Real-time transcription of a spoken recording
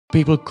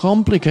People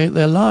complicate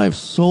their lives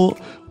so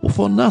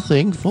for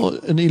nothing, for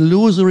an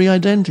illusory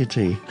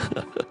identity.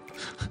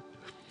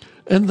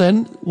 And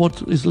then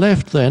what is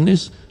left then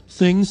is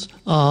things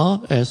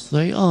are as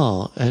they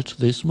are at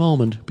this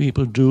moment.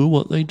 People do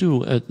what they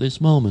do at this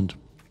moment.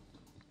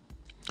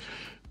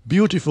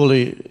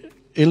 Beautifully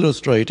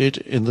illustrated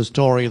in the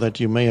story that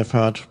you may have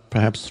heard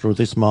perhaps through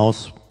this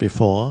mouth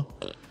before,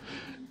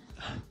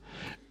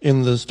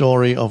 in the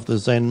story of the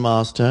Zen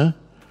master.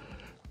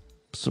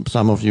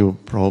 Some of you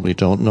probably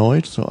don't know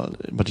it,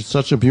 but it's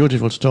such a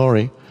beautiful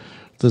story.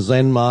 The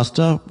Zen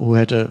master, who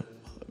had an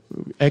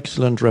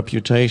excellent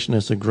reputation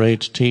as a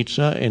great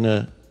teacher in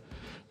a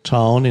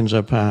town in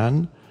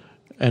Japan,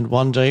 and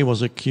one day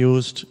was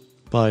accused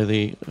by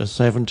a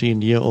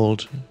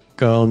 17-year-old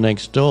girl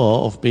next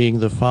door of being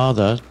the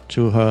father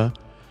to her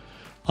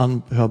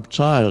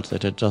child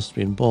that had just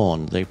been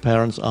born. The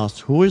parents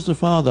asked, "Who is the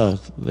father?"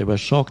 They were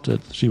shocked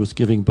that she was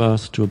giving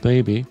birth to a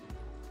baby.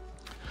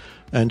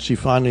 And she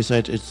finally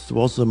said, "It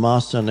was the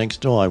master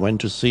next door. I went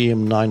to see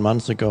him 9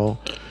 months ago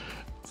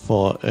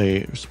for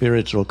a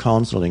spiritual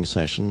counseling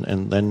session,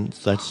 and then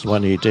that's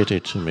when he did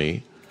it to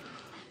me."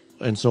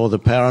 And so the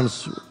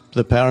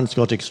parents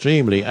got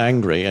extremely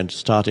angry and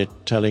started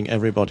telling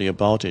everybody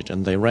about it.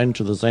 And they ran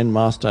to the Zen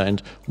master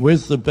and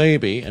with the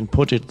baby and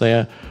put it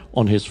there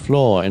on his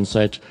floor and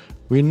said,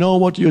 "We know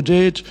what you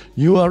did.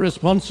 You are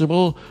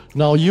responsible.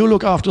 Now you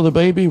look after the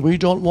baby. We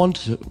don't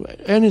want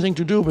anything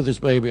to do with this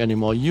baby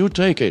anymore. You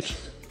take it.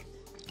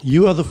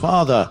 You are the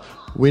father.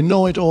 We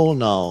know it all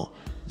now."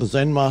 The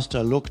Zen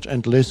master looked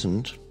and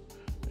listened.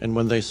 And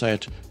when they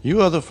said,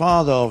 "You are the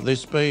father of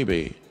this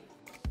baby,"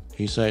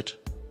 he said,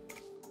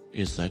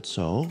 "Is that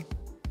so?"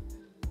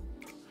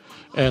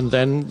 And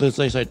then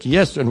they said,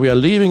 "Yes, and we are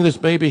leaving this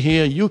baby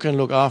here. You can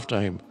look after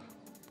him."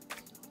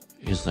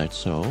 "Is that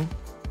so?"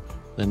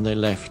 Then they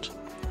left.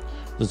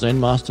 The Zen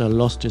master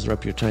lost his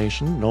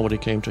reputation. Nobody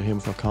came to him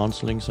for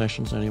counseling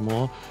sessions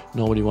anymore.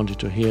 Nobody wanted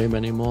to hear him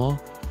anymore.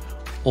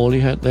 All he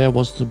had there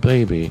was the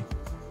baby.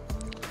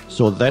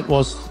 So that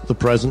was the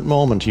present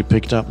moment. He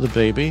picked up the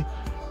baby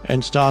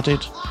and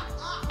started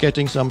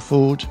getting some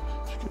food,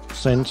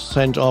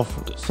 sent off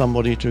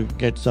somebody to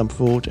get some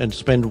food, and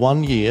spent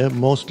 1 year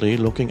mostly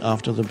looking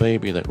after the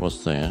baby that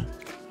was there.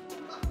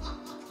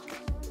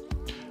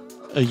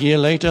 A year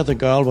later, the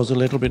girl was a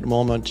little bit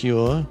more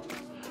mature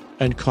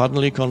and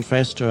suddenly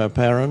confessed to her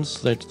parents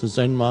that the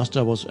Zen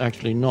master was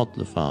actually not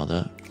the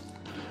father.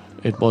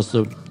 It was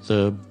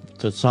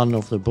the son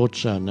of the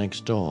butcher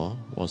next door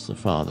was the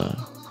father.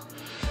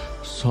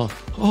 So,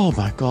 oh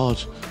my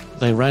God,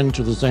 they ran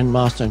to the Zen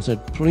master and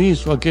said,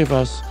 "Please forgive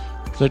us.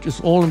 That is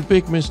all a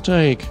big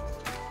mistake.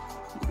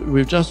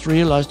 We've just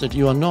realized that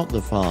you are not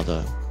the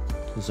father."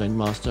 The Zen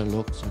master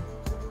looked and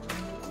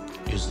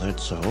said, "Is that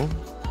so?"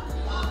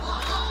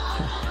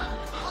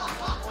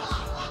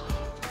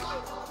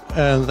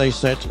 And they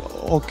said,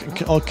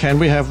 "Oh, can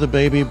we have the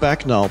baby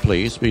back now,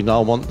 please? We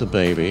now want the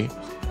baby.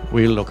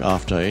 We'll look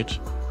after it.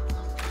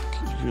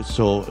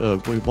 So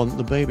we want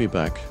the baby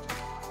back."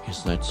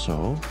 "Is that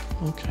so?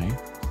 Okay."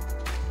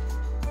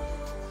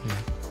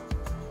 Yeah.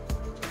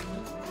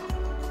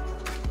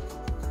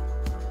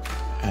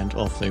 And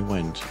off they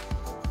went.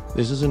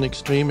 This is an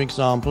extreme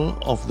example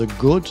of the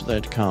good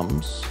that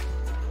comes,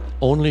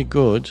 only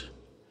good,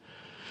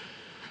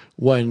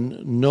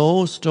 when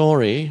no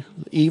story,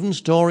 even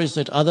stories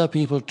that other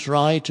people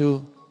try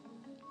to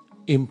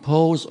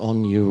impose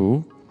on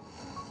you,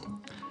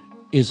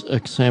 is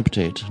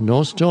accepted.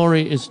 No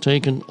story is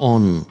taken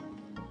on.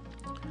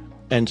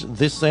 And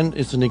this then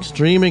is an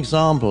extreme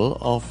example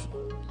of,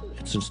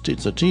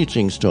 it's a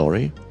teaching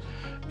story,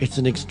 it's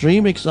an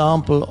extreme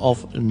example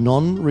of a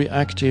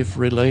non-reactive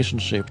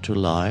relationship to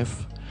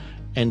life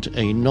and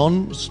a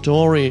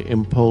non-story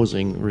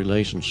imposing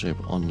relationship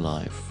on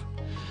life.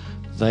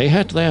 They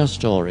had their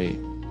story.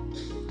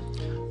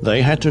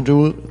 They had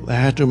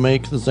to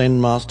make the Zen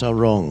master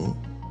wrong.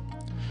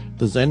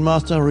 The Zen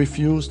master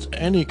refused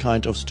any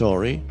kind of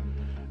story,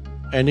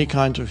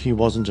 he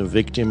wasn't a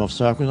victim of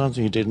circumstance.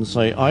 He didn't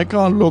say, "I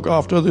can't look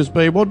after this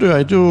baby, what do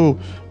I do?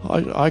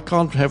 I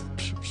can't have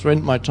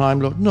spent my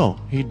time." No,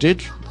 he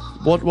did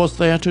what was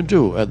there to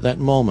do at that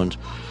moment.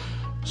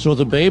 So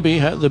the baby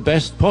had the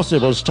best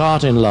possible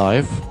start in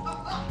life,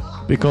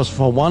 because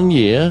for 1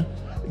 year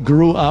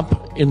grew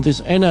up in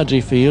this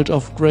energy field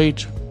of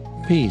great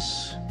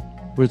peace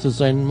with the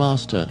Zen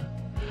master.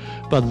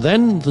 But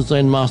then the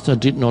Zen master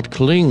did not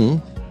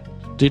cling,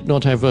 did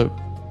not have a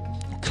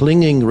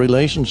clinging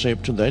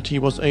relationship to that. He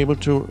was able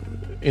to,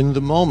 in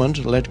the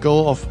moment, let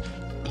go of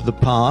the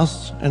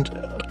past and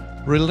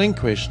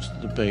relinquished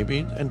the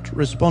baby and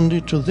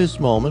responded to this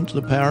moment.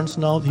 The parents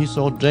now, he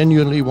so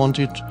genuinely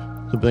wanted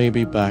the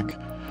baby back.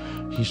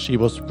 She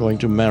was going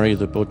to marry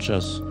the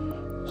butcher's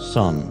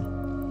son.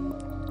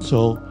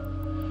 So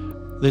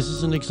this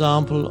is an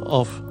example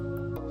of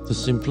the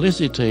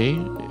simplicity.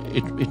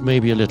 It may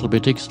be a little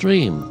bit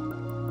extreme.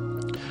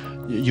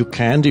 You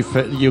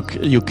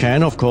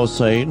can of course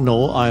say,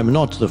 "No, I am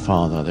not the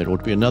father." That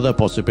would be another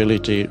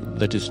possibility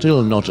that is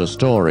still not a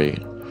story.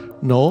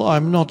 No,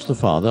 I'm not the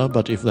father,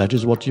 but if that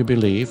is what you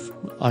believe,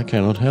 I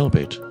cannot help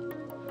it.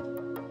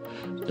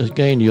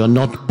 Again, you're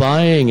not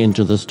buying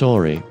into the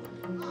story.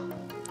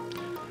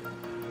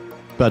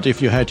 But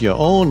if you had your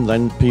own,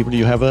 then people,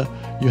 you have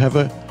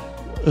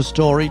a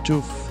story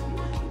to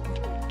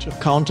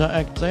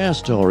counteract their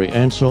story,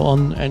 and so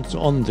on and so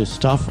on. The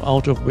stuff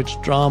out of which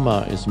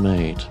drama is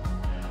made.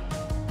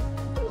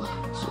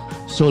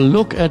 So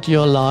look at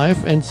your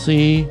life and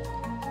see,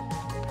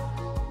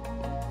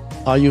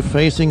 are you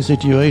facing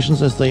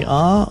situations as they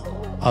are?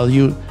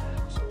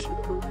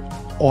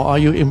 Or are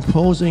you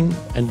imposing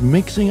and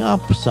mixing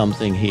up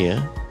something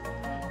here?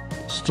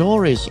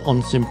 Stories on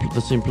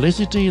the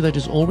simplicity that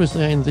is always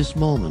there in this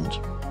moment.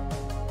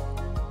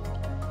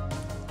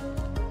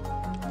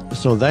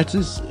 So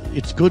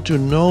it's good to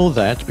know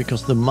that,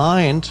 because the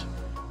mind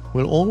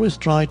will always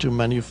try to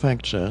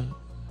manufacture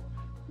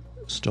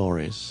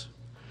stories.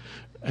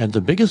 And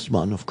the biggest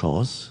one, of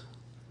course,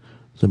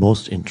 the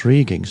most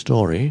intriguing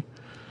story,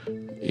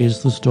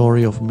 is the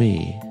story of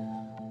me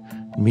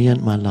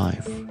and my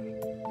life.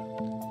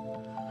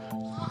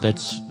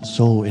 That's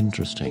so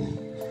interesting.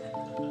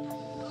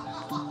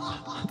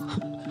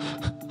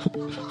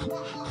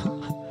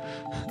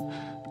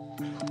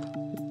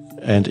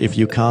 And if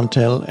you can't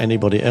tell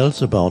anybody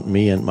else about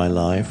me and my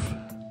life,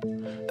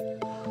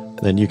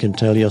 then you can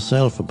tell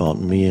yourself about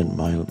me and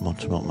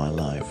about my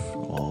life.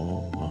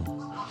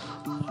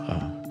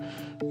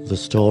 The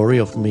story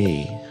of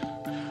me,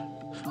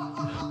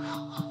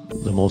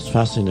 the most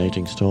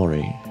fascinating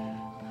story.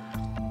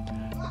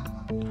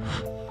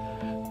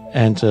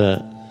 And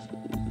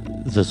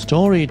the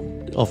story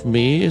of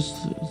me is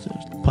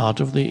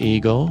part of the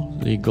ego,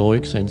 the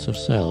egoic sense of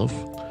self.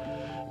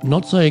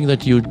 Not saying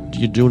that you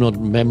do not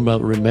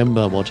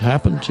remember what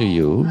happened to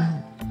you.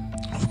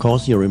 Of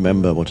course you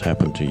remember what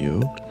happened to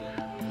you.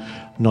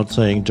 Not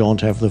saying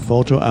don't have the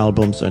photo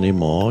albums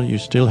anymore. You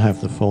still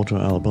have the photo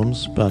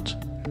albums, but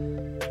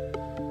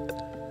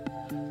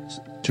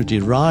to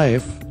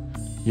derive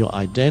your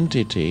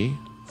identity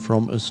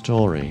from a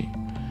story.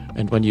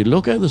 And when you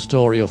look at the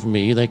story of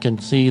me, they can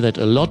see that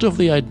a lot of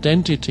the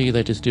identity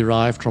that is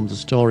derived from the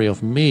story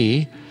of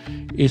me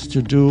is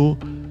to do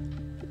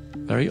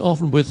very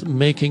often with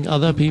making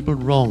other people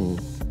wrong,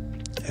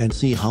 and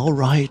see how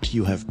right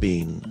you have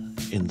been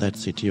in that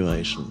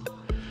situation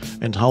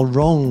and how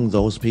wrong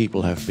those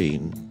people have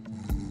been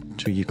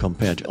to you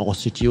compared to, or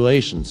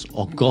situations,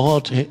 or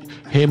God,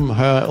 him,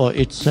 her, or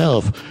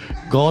itself.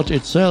 God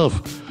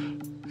itself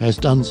has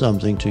done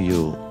something to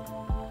you.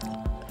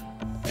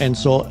 And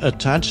so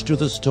attached to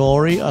the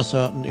story are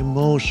certain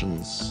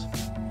emotions,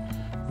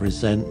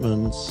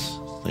 resentments.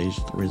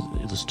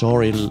 The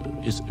story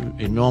is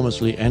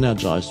enormously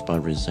energized by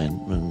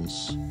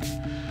resentments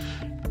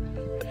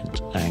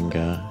and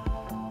anger,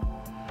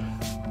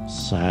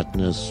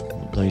 sadness.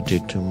 They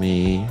did to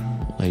me,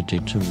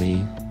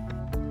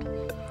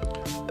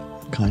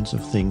 kinds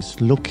of things.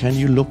 Can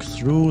you look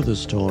through the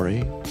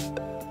story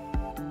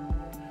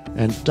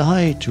and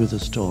die to the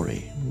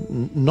story?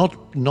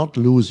 Not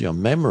lose your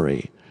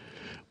memory,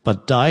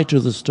 but die to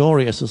the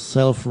story as a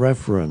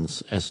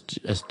self-reference, as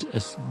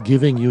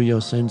giving you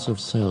your sense of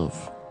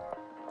self.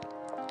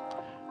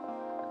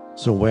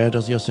 So where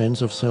does your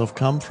sense of self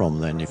come from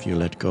then, if you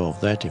let go of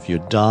that, if you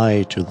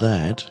die to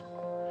that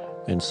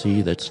and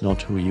see that's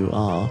not who you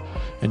are,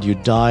 and you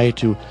die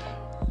to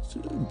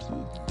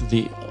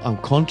the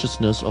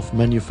unconsciousness of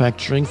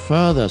manufacturing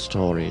further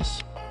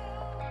stories?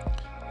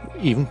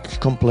 Even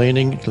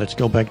complaining, let's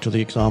go back to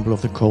the example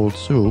of the cold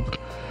soup.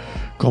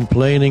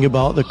 Complaining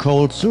about the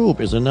cold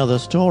soup is another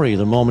story.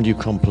 The moment you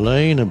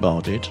complain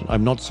about it,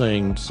 I'm not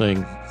saying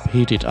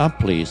heat it up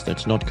please,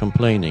 that's not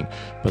complaining,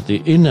 but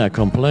the inner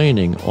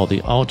complaining or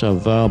the outer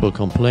verbal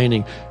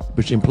complaining,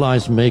 which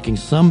implies making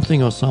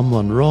something or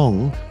someone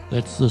wrong,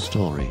 that's the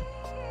story.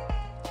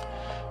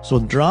 So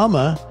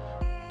drama,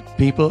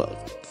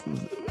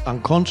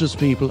 unconscious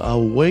people are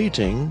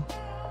waiting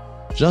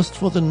just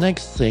for the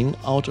next thing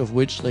out of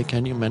which they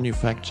can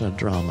manufacture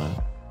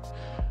drama.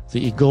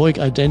 The egoic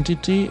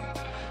identity,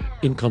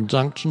 in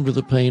conjunction with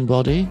the pain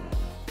body,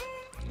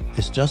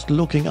 is just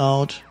looking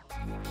out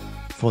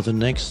for the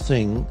next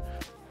thing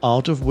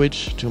out of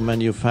which to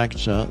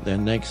manufacture their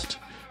next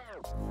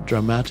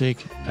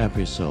dramatic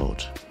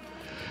episode.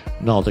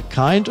 Now, the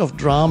kind of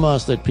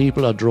dramas that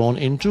people are drawn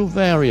into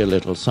vary a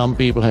little. Some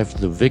people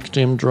have the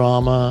victim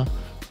drama,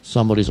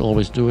 somebody's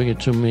always doing it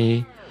to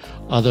me.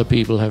 Other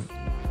people have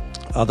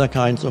other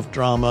kinds of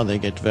drama, they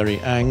get very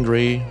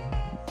angry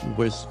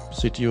with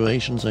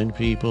situations and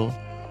people.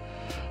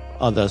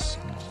 Others,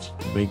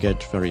 we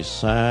get very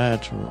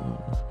sad,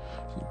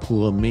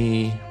 poor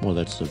me. Well,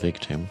 that's the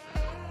victim.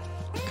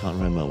 I can't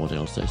remember what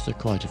else there are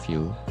quite a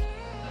few.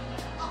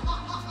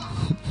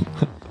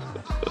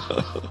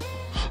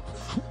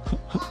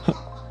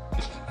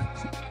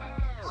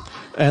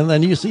 And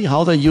then you see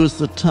how they use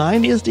the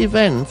tiniest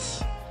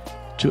events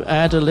to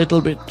add a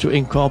little bit to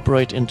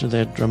incorporate into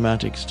their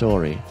dramatic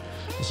story.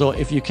 So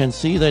if you can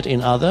see that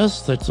in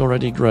others, that's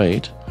already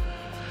great.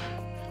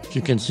 If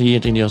you can see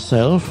it in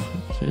yourself,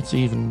 it's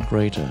even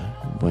greater.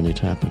 when it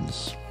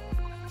happens.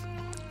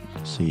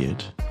 See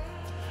it.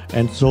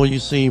 And so you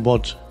see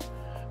what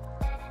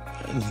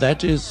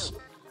that is.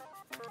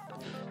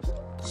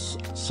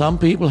 Some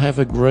people have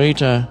a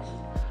greater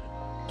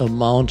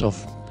amount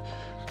of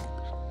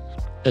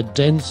a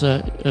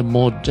denser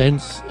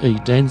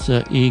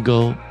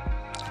ego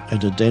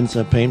and a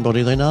denser pain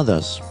body than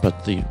others.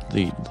 But the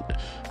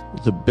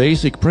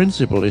basic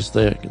principle is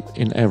there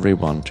in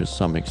everyone to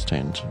some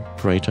extent,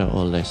 greater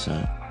or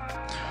lesser.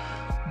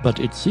 But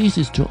it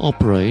ceases to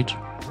operate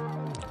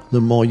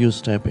the more you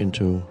step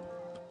into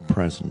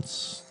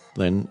presence.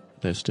 Then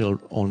there's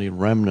still only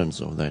remnants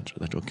of that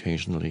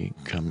occasionally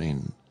come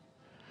in.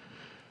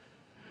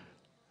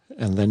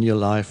 And then your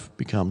life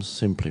becomes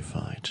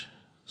simplified.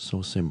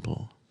 So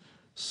simple.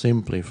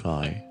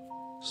 Simplify,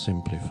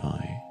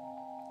 simplify,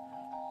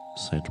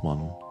 said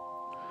one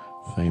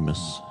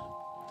famous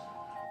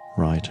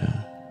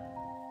writer.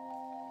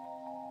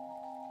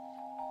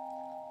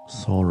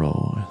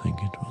 Thoreau, I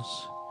think it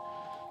was.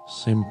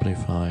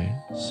 Simplify,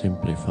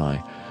 simplify.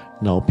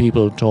 Now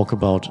people talk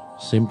about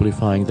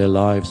simplifying their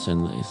lives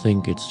and they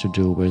think it's to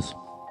do with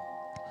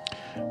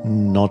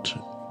not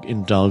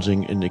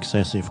indulging in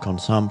excessive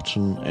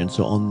consumption and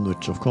so on,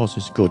 which of course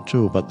is good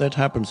too, but that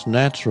happens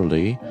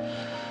naturally.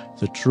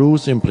 The true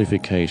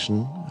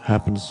simplification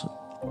happens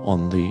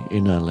on the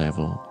inner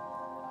level.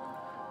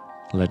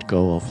 Let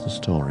go of the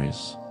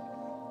stories.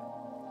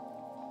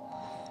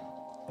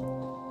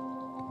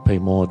 Pay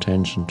more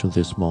attention to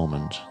this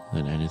moment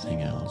than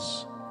anything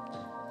else.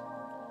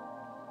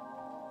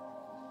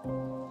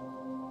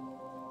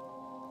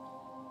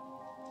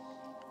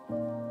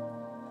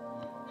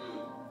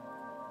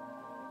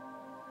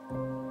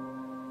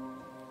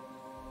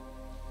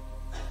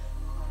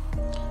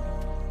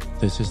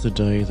 This is the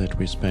day that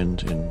we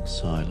spend in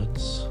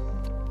silence,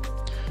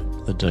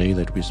 the day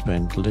that we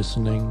spend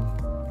listening,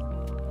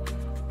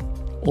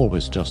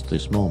 always just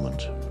this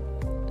moment.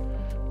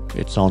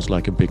 It sounds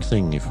like a big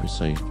thing if we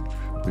say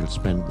we'll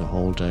spend the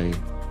whole day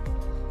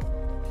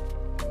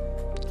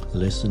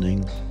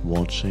listening,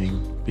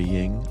 watching,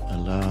 being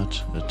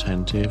alert,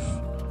 attentive,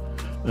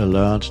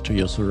 alert to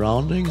your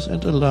surroundings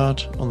and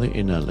alert on the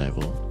inner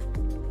level.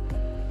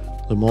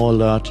 The more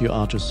alert you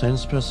are to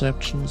sense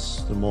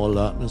perceptions, the more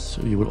alertness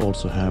you will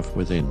also have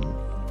within.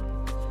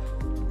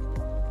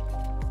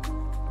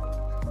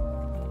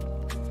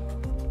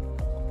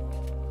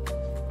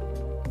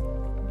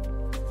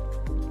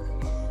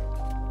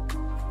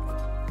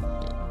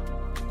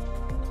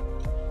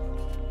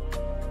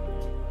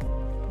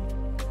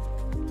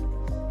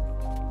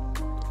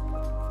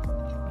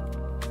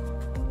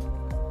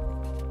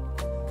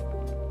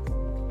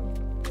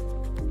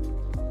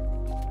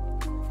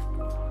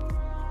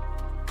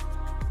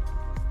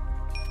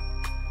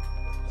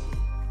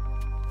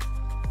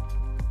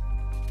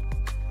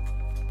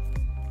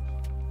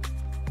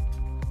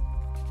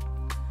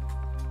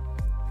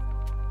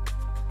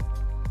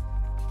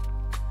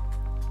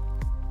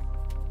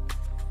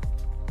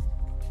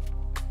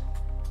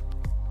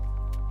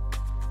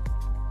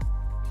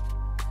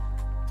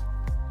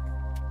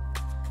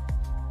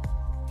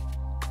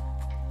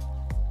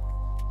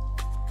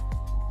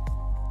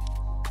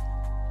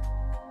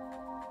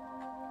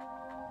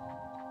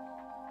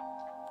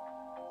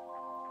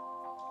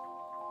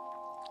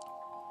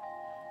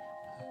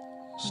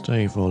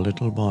 Stay for a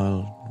little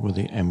while with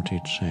the empty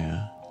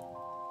chair.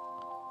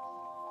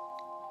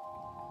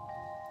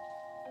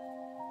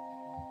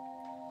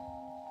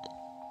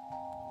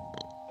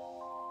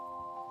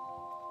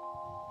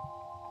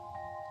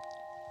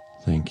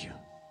 Thank you.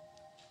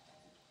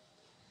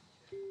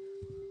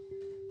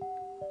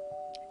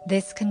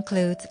 This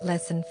concludes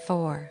Lesson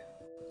 4.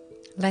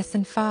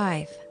 Lesson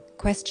 5,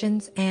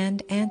 Questions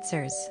and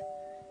Answers.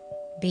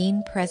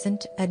 Being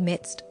present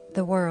amidst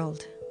the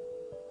world.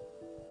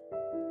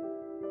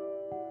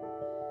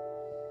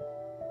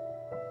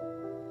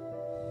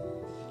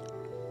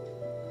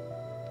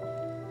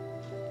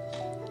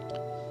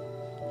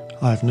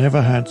 I've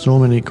never had so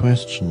many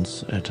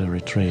questions at a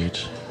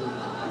retreat.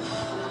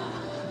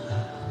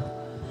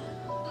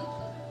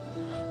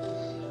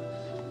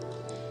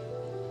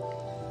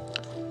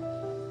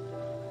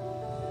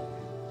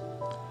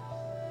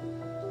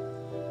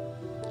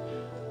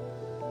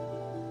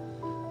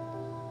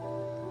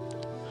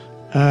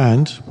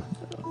 And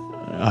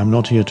I'm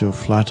not here to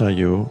flatter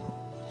you.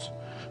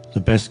 The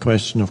best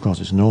question, of course,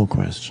 is no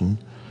question.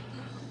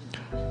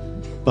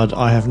 But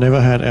I have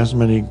never had as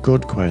many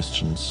good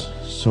questions,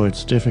 so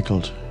it's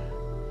difficult.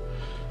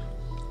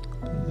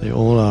 They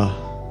all are,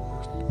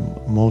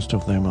 most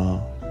of them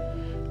are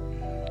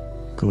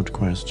good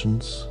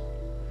questions,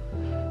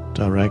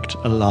 direct,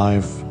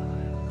 alive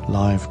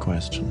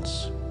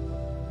questions.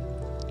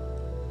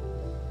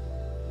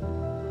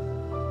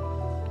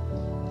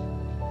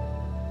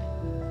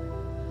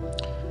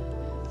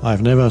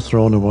 I've never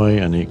thrown away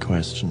any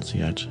questions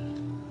yet.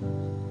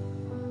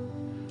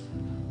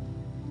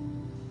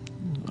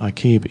 I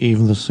keep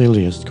even the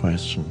silliest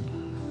question.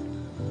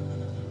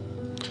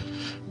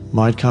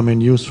 Might come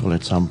in useful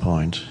at some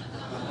point.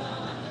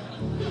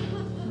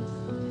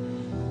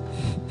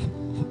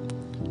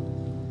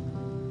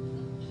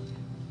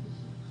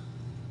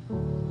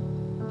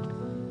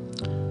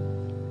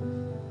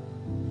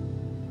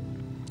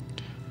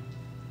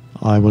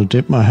 I will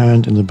dip my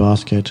hand in the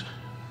basket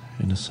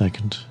in a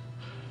second.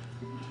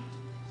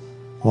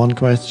 One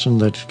question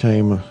that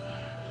came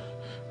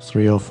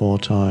 3 or 4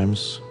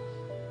 times.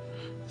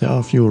 There are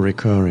a few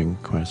recurring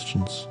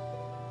questions.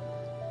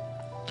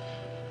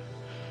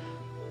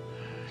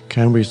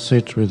 Can we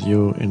sit with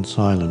you in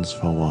silence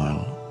for a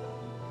while?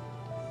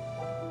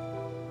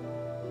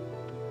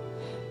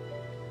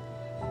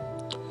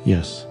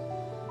 Yes.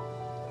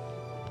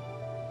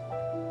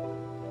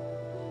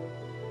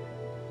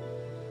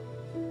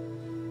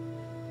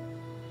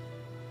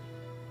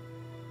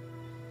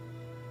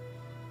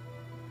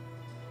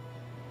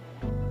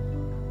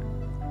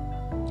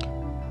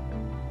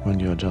 When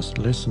you're just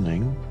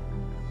listening,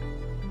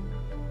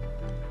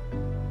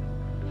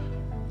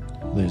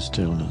 there's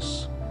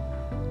stillness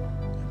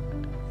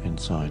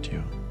inside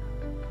you.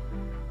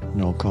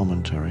 No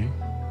commentary.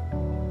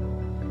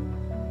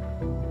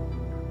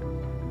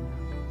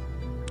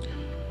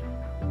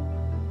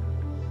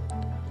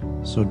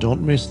 So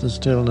don't miss the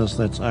stillness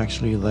that's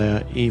actually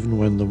there even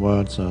when the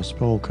words are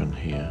spoken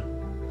here,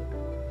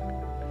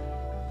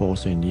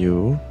 both in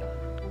you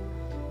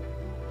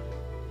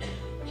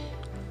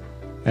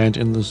and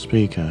in the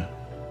speaker.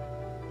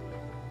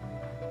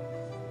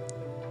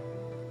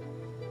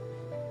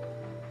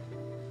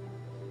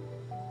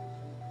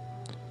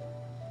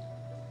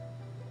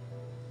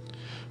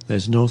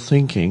 There's no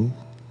thinking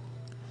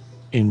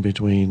in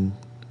between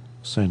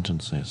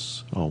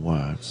sentences or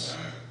words.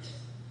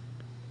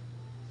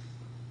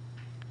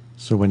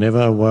 So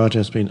whenever a word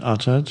has been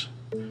uttered,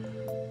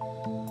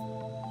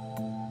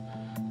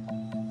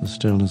 the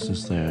stillness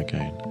is there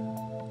again.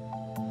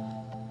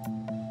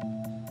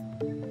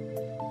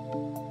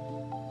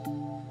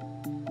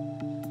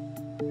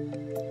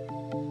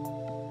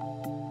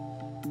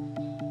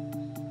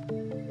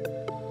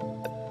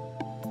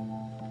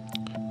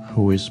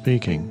 Who is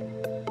speaking?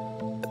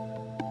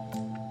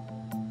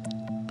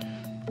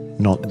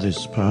 Not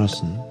this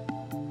person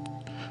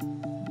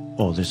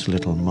or this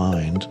little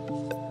mind.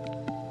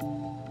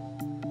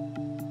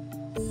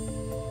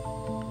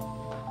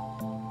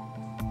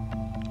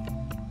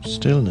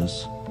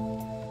 Stillness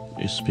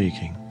is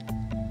speaking.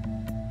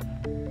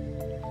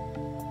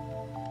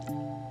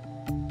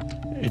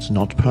 It's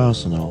not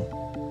personal,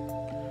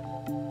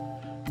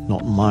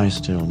 not my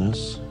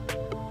stillness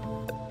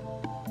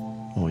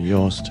or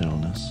your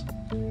stillness.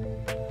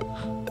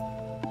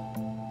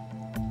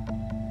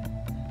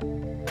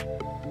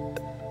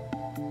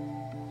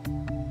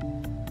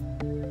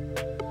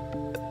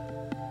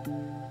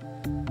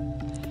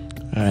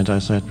 And I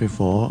said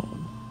before,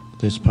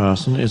 this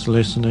person is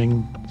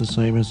listening the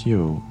same as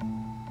you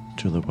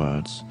to the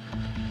words.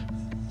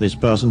 This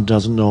person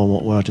doesn't know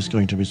what word is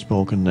going to be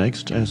spoken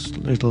next, as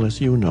little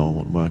as you know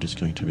what word is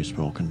going to be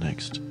spoken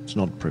next. It's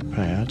not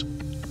prepared.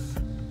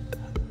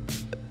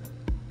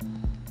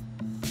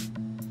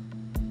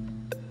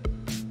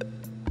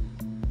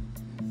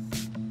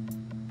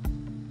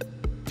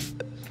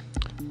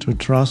 To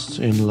trust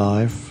in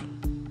life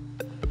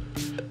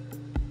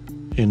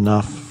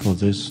enough for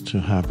this to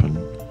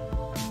happen.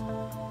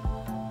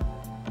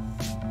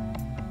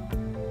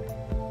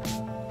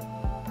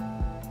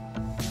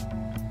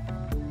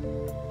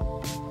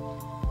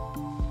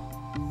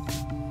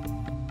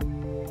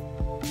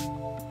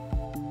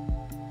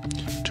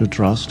 To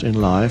trust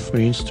in life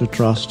means to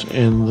trust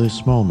in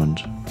this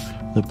moment,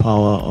 the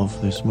power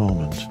of this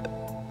moment.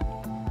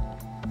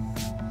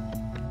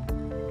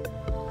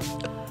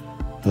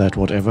 That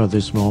whatever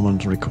this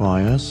moment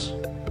requires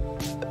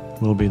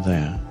will be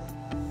there.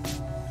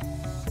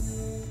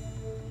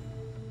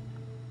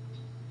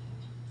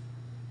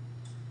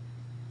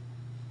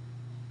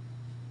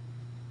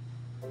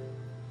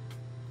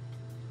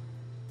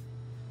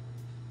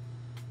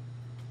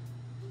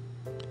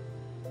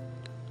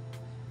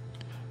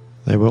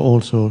 There were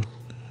also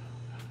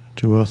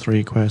 2 or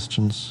 3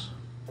 questions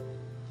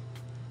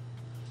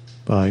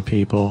by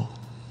people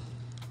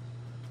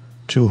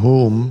to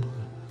whom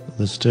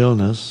the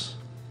stillness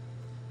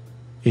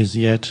is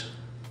yet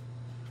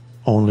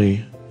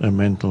only a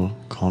mental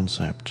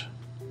concept.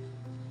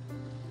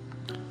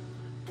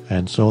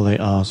 And so they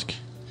ask,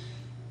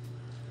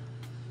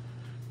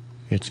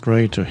 it's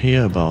great to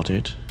hear about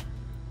it,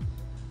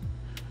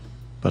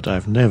 but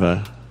I've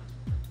never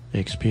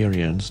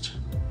experienced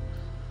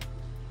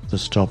the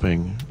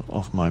stopping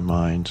of my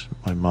mind.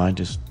 My mind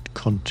is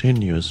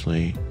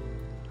continuously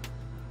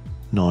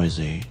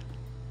noisy,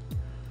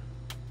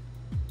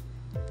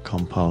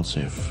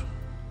 compulsive.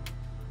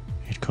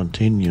 It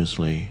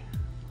continuously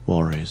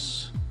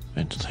worries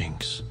and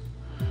thinks.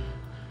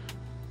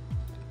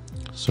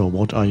 So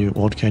what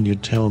can you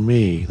tell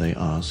me, they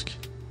ask.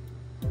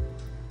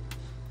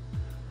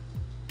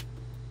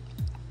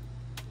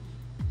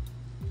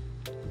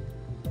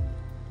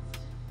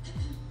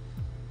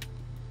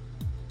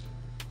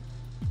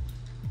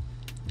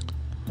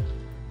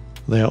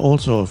 There are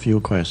also a few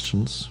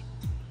questions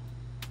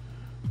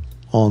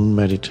on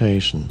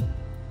meditation,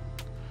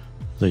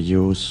 the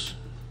use,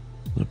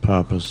 the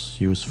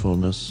purpose,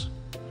 usefulness,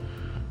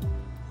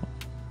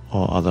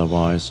 or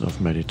otherwise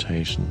of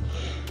meditation.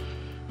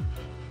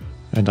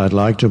 And I'd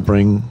like to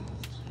bring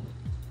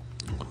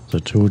the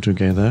two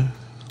together,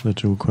 the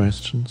two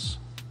questions.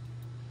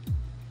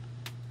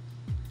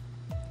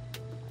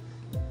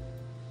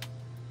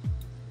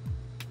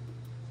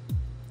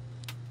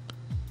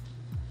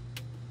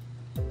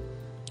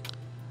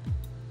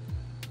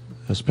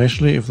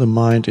 Especially if the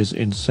mind is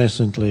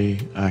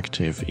incessantly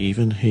active,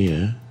 even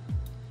here,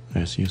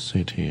 as you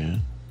sit here.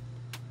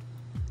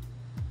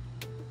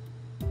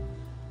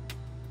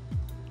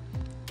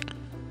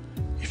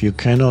 If you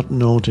cannot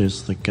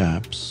notice the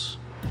gaps,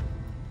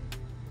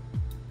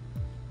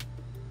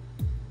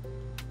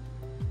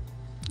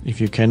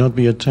 if you cannot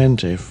be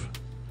attentive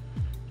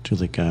to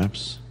the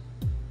gaps,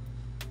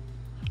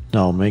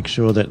 now make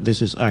sure that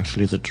this is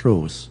actually the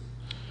truth,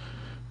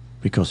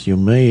 because you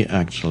may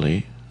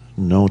actually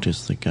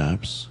notice the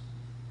gaps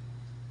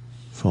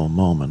for a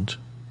moment.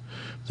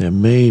 There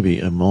may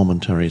be a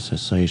momentary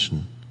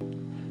cessation.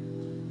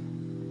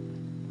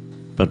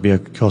 But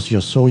because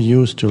you're so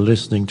used to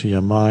listening to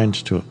your mind,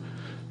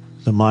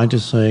 the mind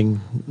is saying,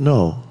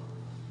 no,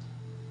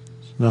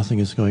 nothing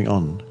is going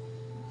on.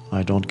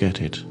 I don't get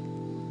it.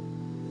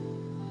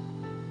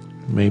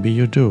 Maybe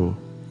you do,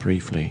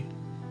 briefly.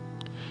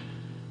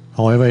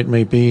 However it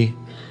may be,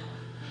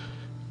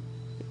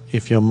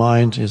 if your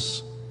mind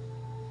has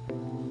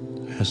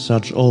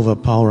such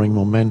overpowering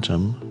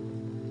momentum,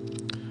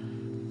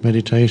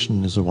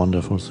 meditation is a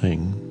wonderful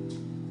thing.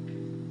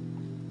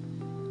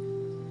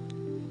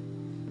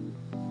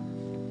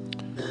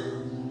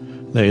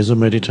 There is a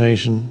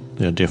meditation,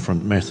 there are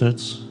different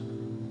methods.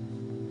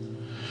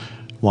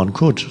 One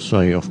could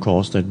say, of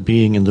course, that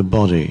being in the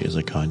body is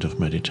a kind of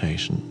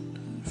meditation.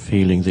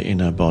 Feeling the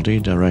inner body,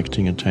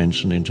 directing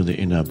attention into the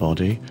inner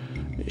body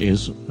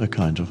is a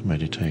kind of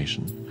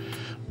meditation.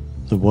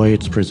 The way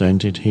it's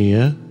presented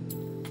here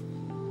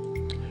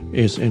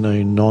is in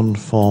a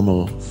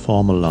non-formal,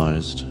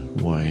 formalized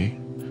way.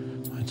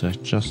 I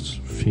just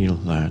feel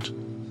that.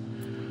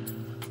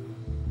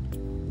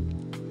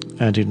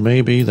 And it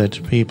may be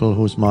that people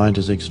whose mind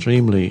is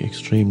extremely,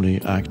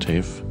 extremely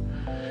active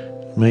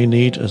may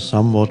need a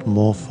somewhat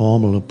more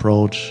formal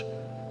approach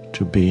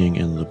to being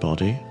in the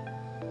body.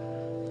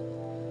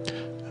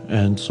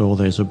 And so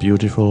there's a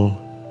beautiful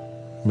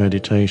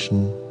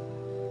meditation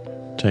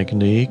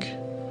technique,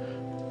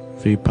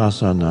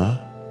 vipassana,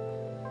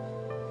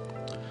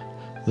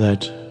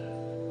 that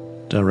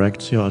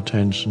directs your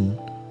attention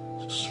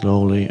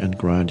slowly and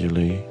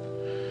gradually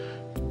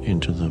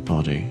into the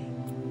body.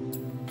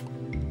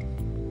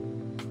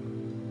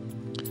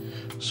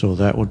 So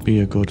that would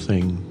be a good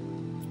thing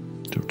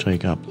to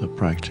take up the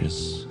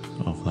practice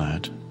of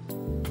that.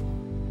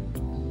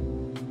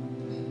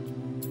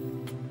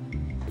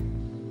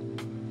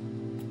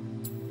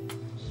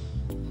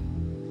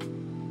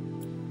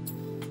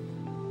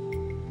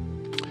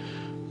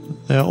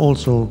 There are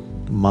also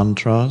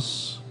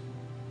mantras.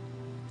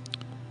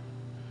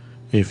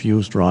 If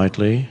used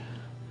rightly,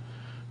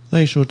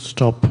 they should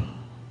stop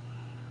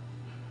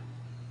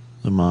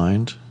the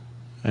mind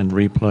and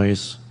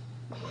replace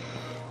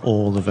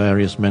all the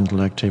various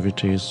mental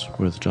activities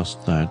with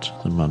just that,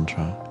 the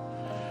mantra.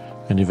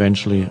 And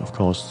eventually, of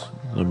course,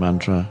 the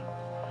mantra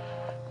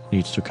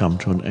needs to come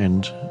to an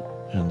end,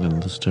 and then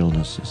the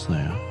stillness is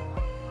there.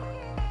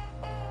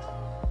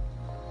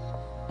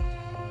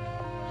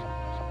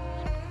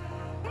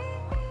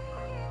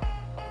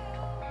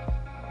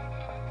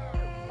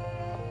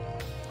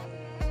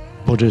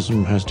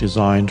 Buddhism has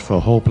designed for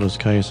hopeless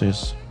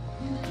cases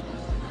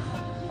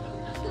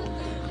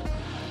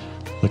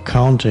the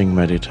counting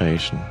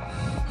meditation.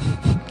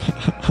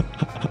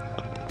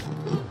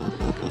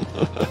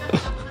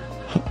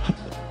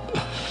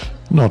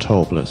 Not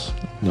hopeless,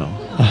 no.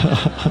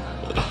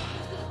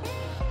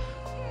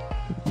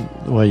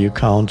 Where you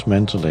count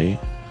mentally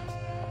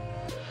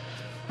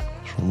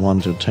from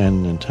 1 to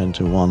 10 and 10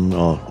 to 1,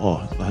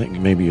 or I think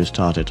maybe you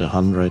start at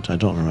 100, I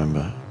don't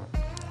remember.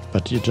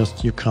 But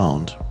you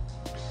count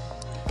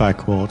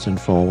backwards and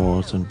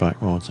forwards and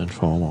backwards and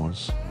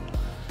forwards,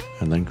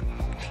 and then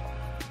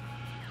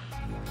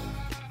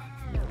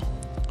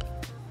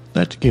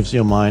that gives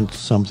your mind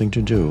something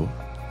to do,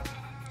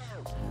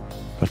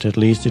 but at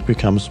least it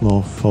becomes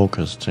more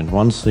focused. And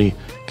once the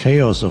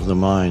chaos of the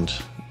mind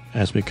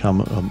has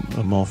become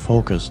a more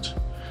focused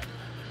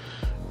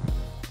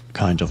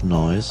kind of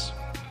noise,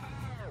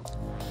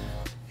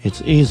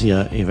 it's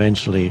easier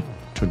eventually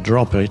to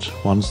drop it.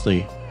 Once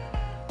the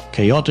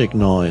chaotic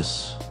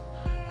noise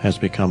has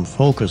become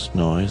focused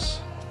noise,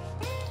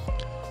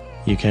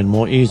 you can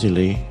more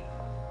easily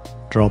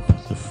drop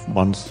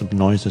once the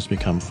noise has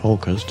become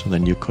focused,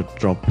 then you could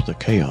drop the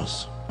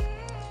chaos.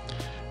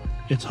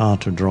 It's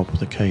hard to drop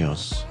the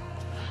chaos,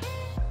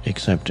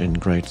 except in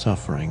great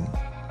suffering.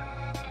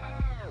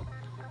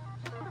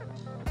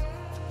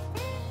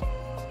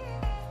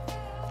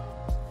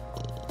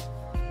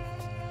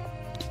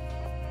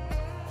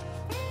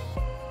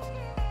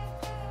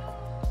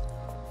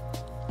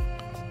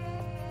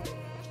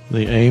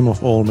 The aim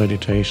of all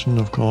meditation,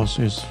 of course,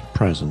 is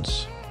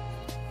presence.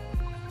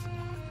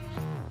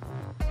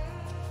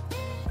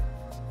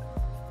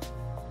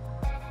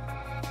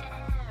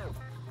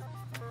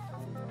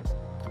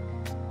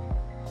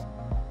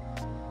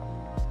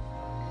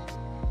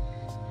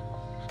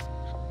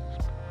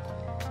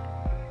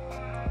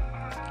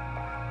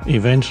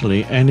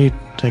 eventually any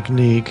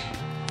technique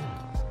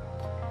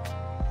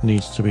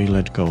needs to be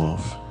let go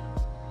of.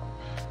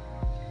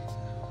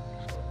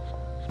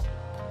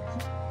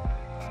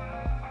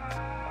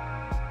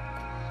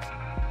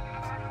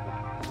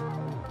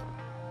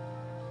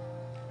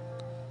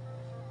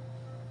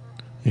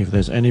 If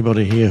there's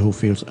anybody here who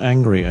feels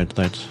angry at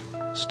that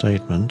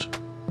statement,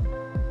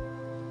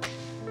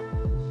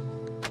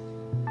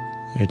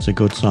 it's a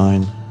good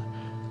sign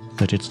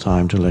that it's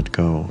time to let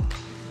go.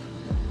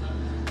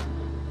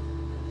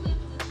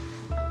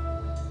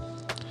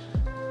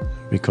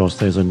 Because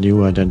there's a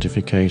new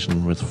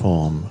identification with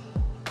form,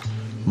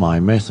 my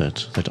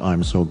method that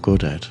I'm so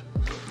good at,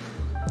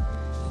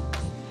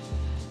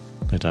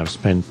 that I've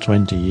spent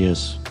 20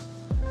 years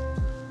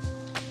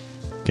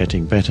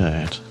getting better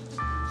at.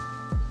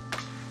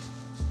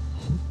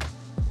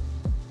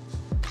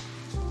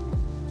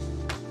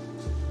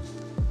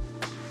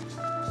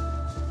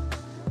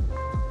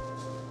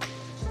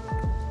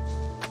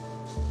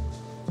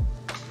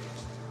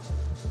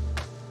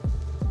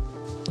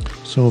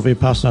 So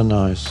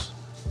Vipassana is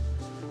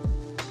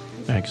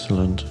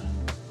excellent.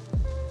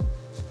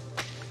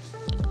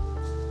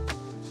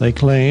 They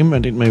claim,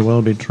 and it may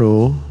well be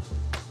true,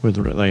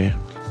 whether they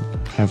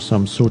have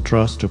some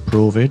sutras to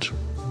prove it,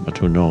 but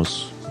who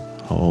knows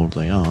how old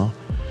they are,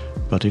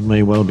 but it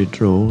may well be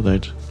true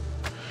that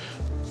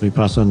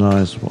Vipassana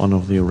is one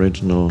of the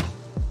original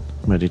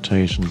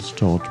meditations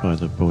taught by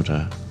the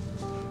Buddha.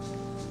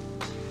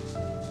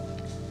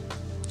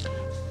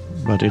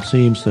 But it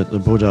seems that the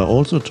Buddha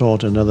also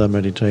taught another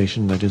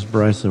meditation that is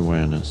breath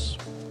awareness.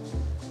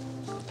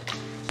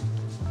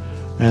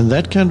 And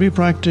that can be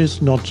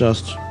practiced not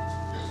just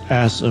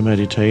as a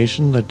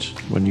meditation, that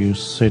when you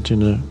sit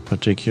in a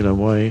particular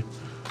way,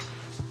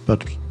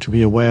 but to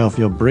be aware of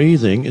your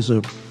breathing is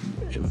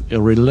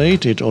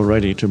related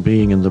already to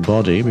being in the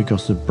body,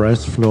 because the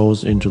breath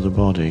flows into the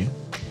body.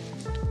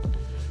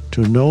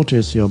 To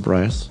notice your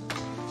breath,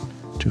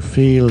 to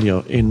feel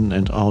your in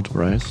and out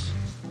breath,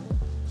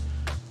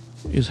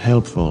 is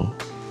helpful.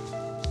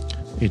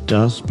 It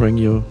does bring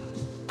you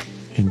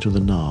into the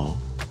now.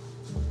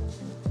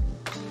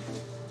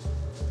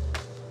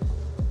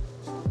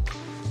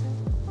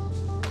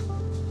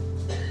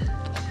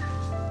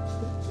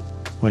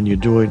 When you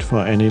do it for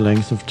any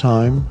length of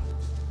time,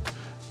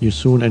 you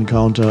soon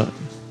encounter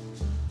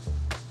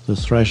the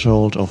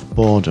threshold of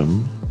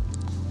boredom,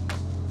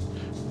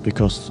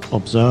 because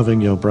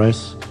observing your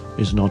breath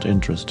is not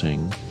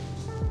interesting.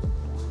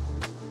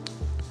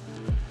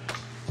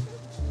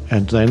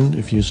 And then,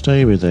 if you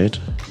stay with it,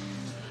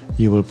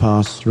 you will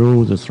pass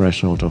through the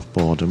threshold of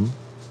boredom,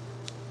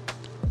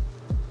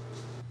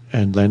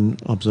 and then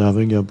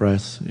observing your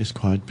breath is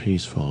quite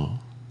peaceful.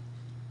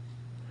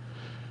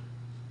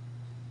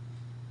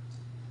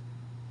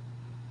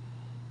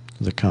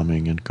 The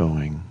coming and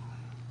going.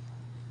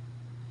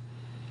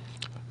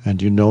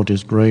 And you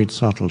notice great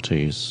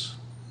subtleties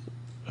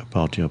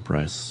about your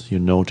breath. You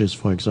notice,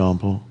 for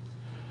example,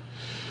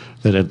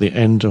 that at the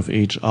end of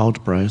each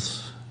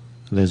out-breath,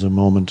 there's a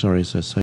momentary cessation.